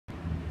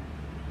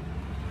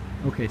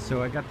Okay,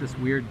 so I got this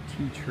weird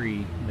tea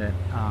tree that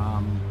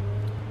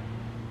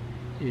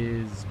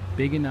is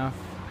big enough,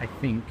 I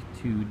think,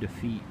 to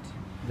defeat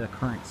the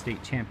current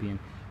state champion.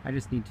 I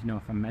just need to know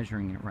if I'm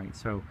measuring it right.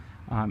 So,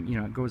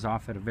 it goes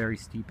off at a very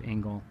steep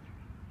angle.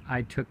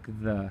 I took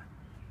the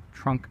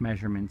trunk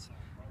measurements.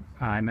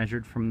 I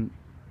measured from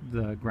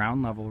the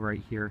ground level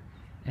right here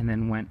and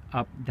then went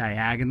up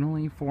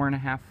diagonally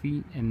 4.5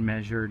 feet and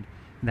measured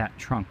that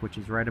trunk, which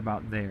is right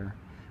about there.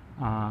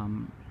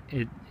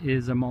 It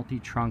is a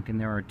multi-trunk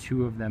and there are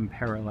two of them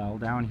parallel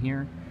down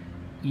here.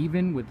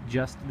 Even with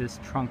just this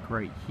trunk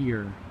right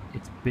here,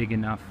 it's big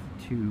enough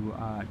to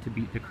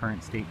beat the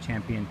current state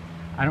champion.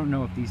 I don't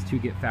know if these two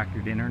get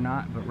factored in or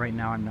not, but right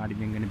now I'm not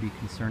even going to be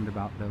concerned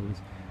about those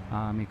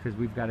because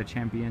we've got a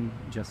champion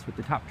just with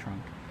the top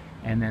trunk.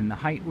 And then the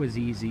height was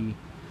easy.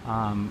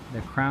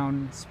 The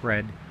crown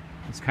spread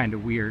is kind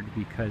of weird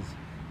because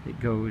it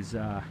goes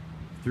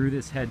through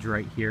this hedge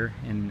right here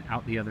and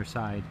out the other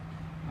side.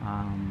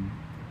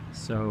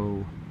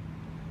 So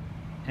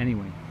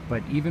anyway,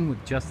 but even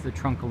with just the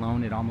trunk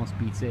alone, it almost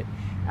beats it.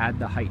 Add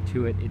the height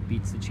to it, it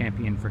beats the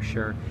champion for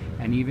sure.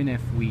 And even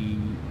if we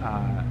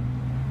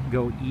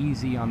go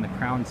easy on the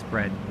crown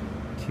spread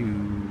to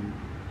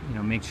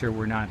make sure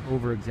we're not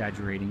over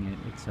exaggerating it,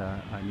 it's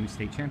a new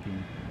state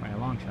champion by a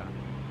long shot.